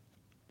Gaza,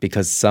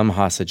 because some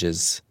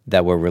hostages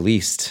that were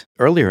released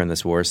earlier in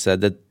this war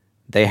said that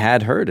they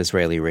had heard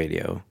Israeli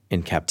radio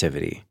in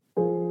captivity.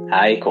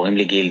 היי, קוראים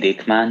לי גיל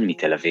דיקמן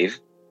מתל אביב.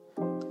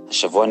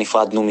 השבוע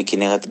נפרדנו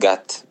מכנרת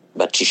גת,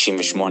 בת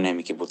 68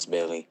 מקיבוץ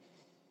בארי.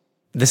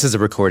 This is a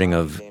recording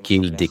of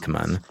Gil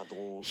Dikman.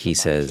 He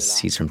says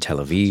he's from Tel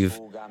Aviv.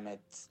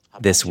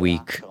 This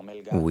week,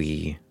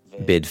 we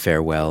bid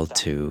farewell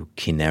to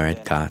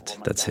Kineret Gat,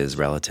 that's his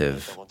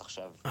relative,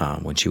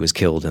 when she was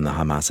killed in the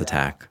Hamas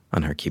attack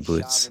on her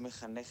kibbutz.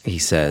 He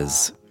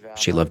says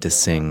she loved to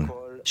sing,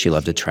 she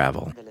loved to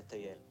travel.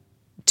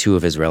 2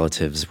 of his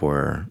relatives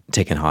were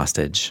taken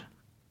hostage,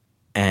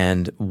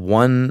 and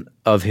one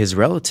of his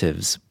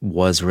relatives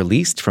was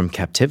released from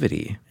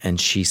captivity, and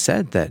she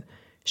said that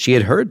she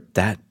had heard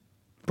that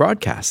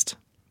broadcast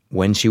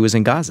when she was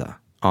in Gaza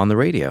on the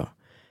radio,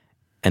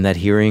 and that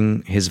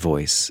hearing his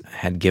voice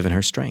had given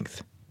her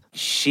strength.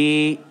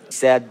 She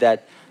said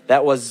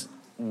that was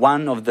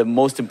one of the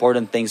most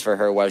important things for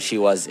her while she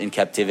was in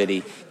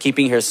captivity,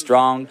 keeping her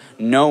strong,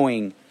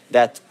 knowing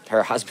that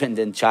her husband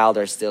and child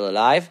are still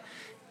alive,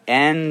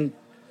 and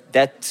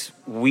that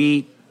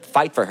we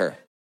fight for her.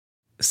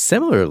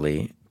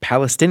 Similarly,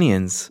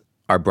 Palestinians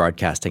are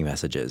broadcasting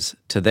messages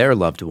to their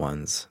loved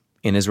ones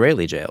in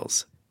Israeli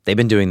jails. They've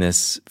been doing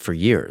this for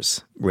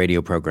years,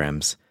 radio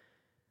programs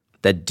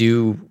that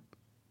the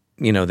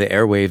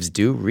airwaves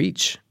do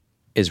reach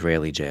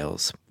Israeli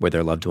jails where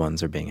their loved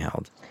ones are being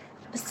held.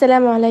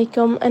 السلام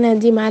عليكم أنا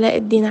ديما علاء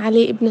الدين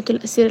علي ابنة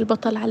الأسير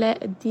البطل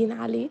علاء الدين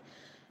علي.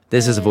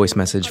 This is a voice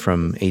message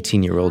from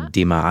 18-year-old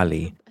Dima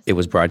Ali. It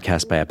was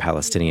broadcast by a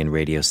Palestinian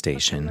radio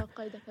station.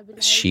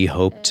 She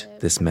hoped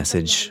this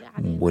message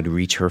would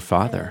reach her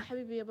father,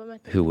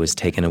 who was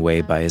taken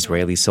away by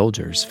Israeli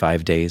soldiers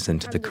 5 days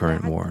into the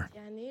current war.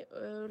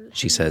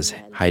 She says,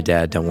 "Hi,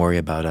 Dad, don't worry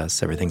about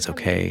us. Everything's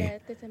okay.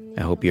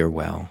 I hope you're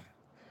well."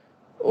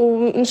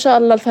 وإن شاء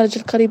الله الفرج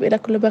القريب إلى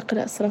كل باقي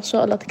الأسرى إن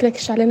شاء الله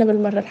تكلكش علينا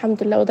بالمرة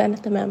الحمد لله وضعنا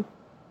تمام.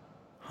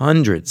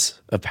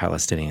 Hundreds of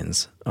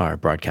Palestinians are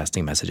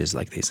broadcasting messages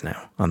like these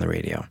now on the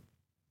radio.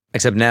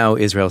 Except now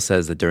Israel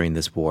says that during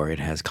this war it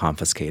has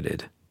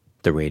confiscated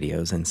the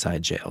radios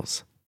inside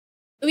jails.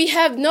 We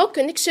have no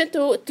connection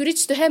to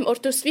reach to him or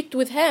to speak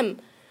with him.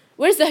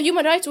 Where's the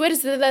human rights? Where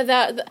is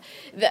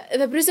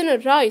the prisoner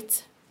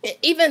rights?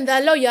 Even the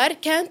lawyer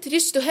can't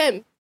reach to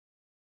him.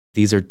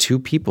 These are 2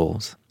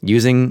 peoples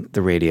using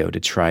the radio to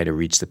try to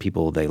reach the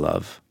people they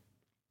love.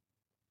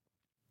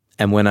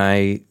 And when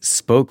I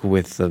spoke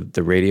with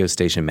the radio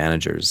station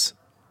managers,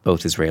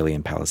 both Israeli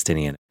and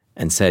Palestinian,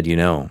 and said,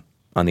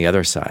 on the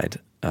other side,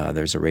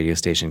 there's a radio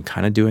station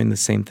kind of doing the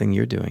same thing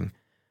you're doing.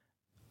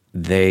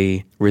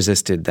 They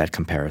resisted that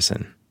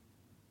comparison.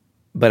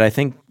 But I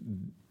think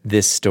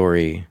this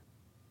story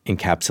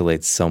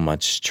encapsulates so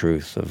much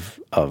truth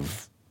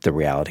of the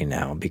reality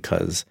now,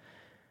 because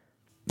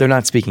they're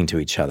not speaking to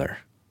each other.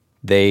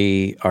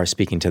 They are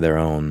speaking to their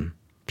own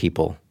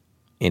people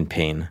in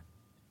pain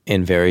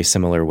in very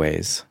similar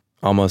ways,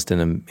 almost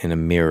in a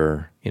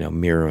mirror,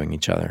 mirroring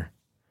each other.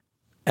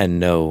 And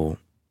no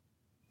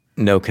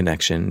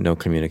connection, no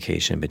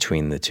communication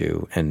between the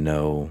two, and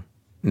no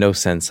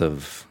sense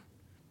of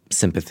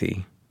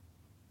sympathy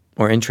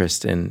or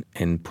interest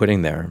in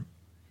putting their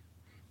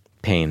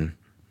pain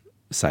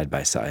side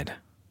by side.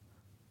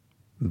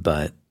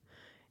 But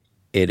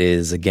it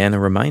is, again, a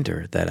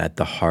reminder that at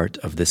the heart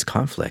of this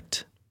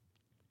conflict,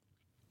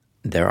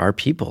 there are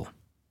people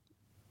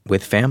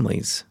with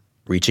families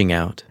reaching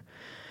out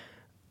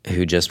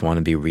who just want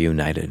to be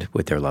reunited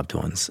with their loved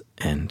ones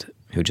and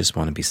who just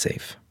want to be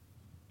safe.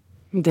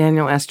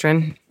 Daniel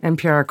Estrin,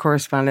 NPR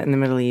correspondent in the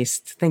Middle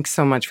East, thanks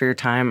so much for your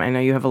time. I know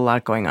you have a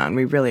lot going on.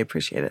 We really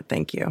appreciate it.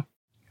 Thank you.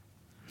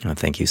 Oh,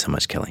 thank you so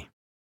much, Kelly.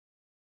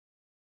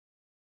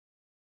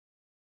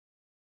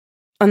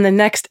 On the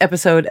next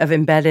episode of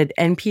Embedded,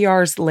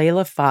 NPR's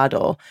Layla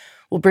Fadel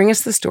will bring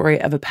us the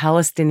story of a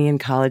Palestinian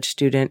college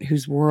student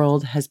whose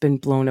world has been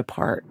blown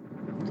apart.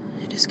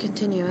 It is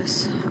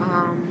continuous.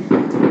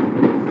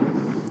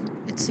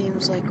 It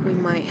seems like we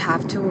might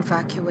have to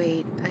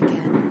evacuate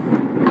again.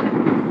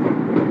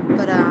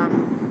 But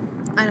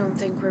I don't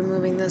think we're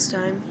moving this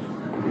time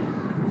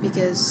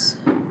because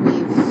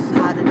we've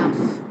had enough.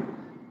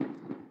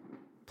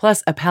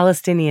 Plus, a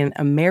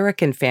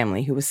Palestinian-American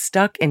family who was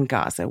stuck in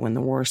Gaza when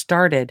the war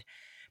started,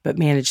 but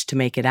managed to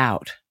make it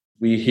out.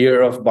 We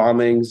hear of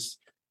bombings,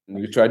 and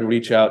you try to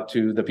reach out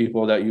to the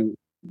people that you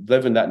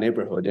live in that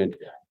neighborhood, and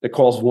the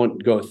calls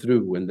won't go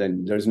through, and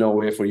then there's no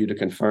way for you to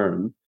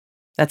confirm.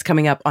 That's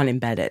coming up on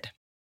Embedded.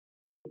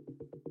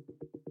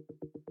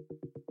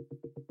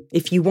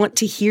 If you want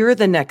to hear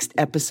the next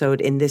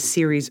episode in this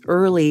series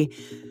early,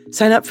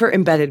 sign up for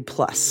Embedded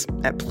Plus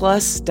at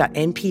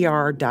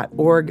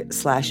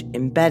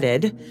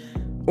plus.npr.org/embedded,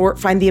 or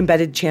find the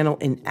Embedded channel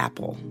in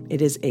Apple.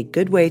 It is a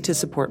good way to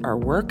support our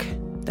work.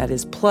 That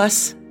is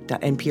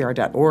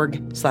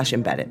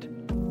plus.npr.org/embedded.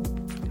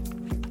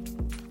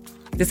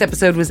 This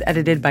episode was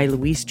edited by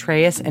Luis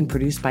Treyes and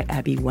produced by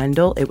Abby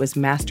Wendell. It was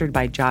mastered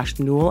by Josh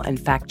Newell and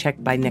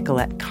fact-checked by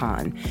Nicolette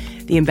Kahn.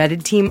 The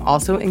Embedded team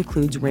also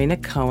includes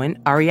Raina Cohen,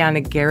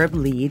 Ariana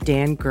Garib-Lee,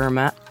 Dan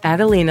Gurma,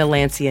 Adelina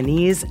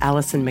Lancianese,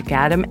 Allison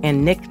McAdam,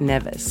 and Nick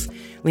Nevis.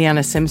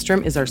 Liana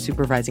Simstrom is our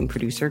supervising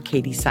producer,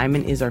 Katie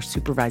Simon is our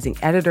supervising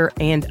editor,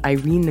 and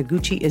Irene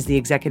Noguchi is the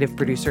executive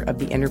producer of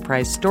the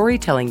Enterprise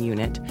Storytelling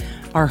Unit,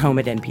 our home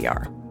at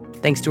NPR.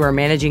 Thanks to our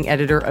managing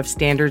editor of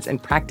Standards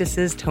and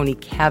Practices, Tony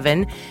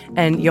Cavan,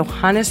 and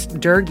Johannes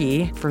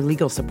Durgi for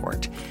legal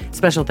support.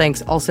 Special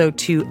thanks also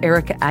to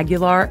Erica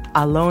Aguilar,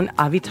 Alon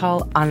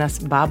Avital, Anas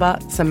Baba,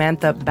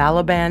 Samantha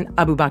Balaban,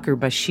 Abubakar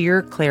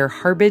Bashir, Claire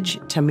Harbage,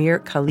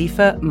 Tamir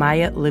Khalifa,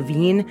 Maya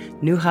Levine,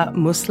 Nuha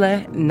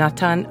Musleh,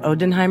 Natan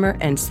Odenheimer,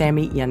 and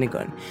Sammy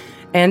Yanigun.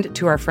 And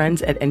to our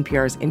friends at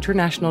NPR's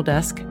International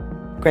Desk,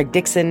 Greg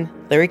Dixon,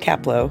 Larry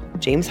Kaplow,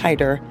 James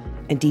Hyder,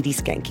 and Dee Dee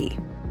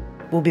Skanke.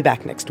 We'll be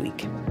back next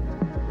week.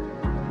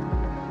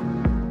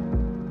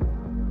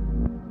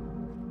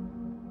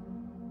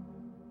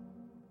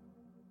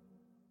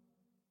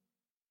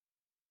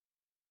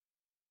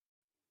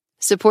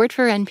 Support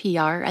for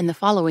NPR and the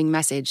following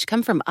message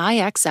come from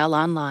IXL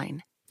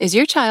Online. Is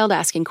your child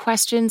asking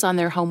questions on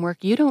their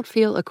homework you don't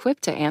feel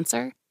equipped to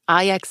answer?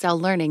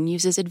 IXL Learning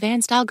uses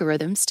advanced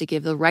algorithms to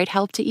give the right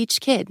help to each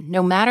kid,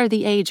 no matter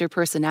the age or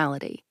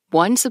personality.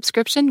 One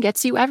subscription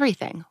gets you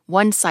everything.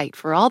 One site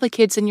for all the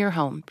kids in your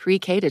home,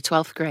 pre-K to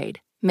 12th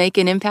grade. Make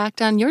an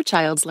impact on your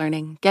child's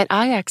learning. Get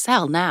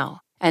IXL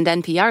now. And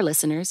NPR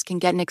listeners can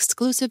get an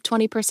exclusive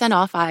 20%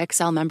 off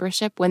IXL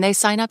membership when they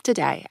sign up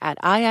today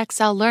at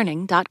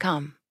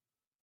IXLlearning.com.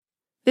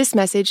 This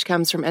message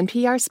comes from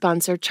NPR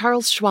sponsor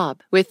Charles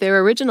Schwab with their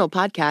original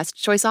podcast,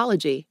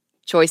 Choiceology.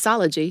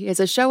 Choiceology is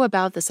a show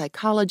about the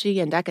psychology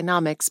and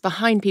economics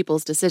behind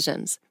people's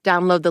decisions.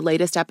 Download the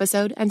latest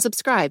episode and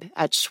subscribe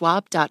at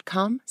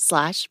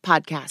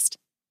schwab.com/podcast.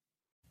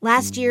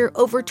 Last year,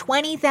 over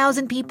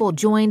 20,000 people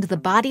joined the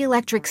Body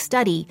Electric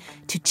study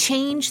to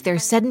change their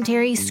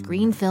sedentary,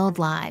 screen-filled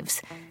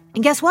lives.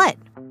 And guess what?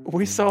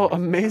 We saw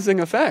amazing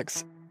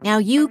effects. Now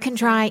you can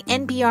try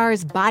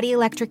NPR's Body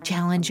Electric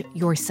Challenge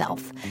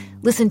yourself.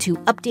 Listen to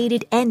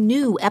updated and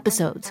new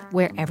episodes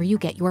wherever you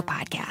get your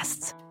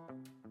podcasts.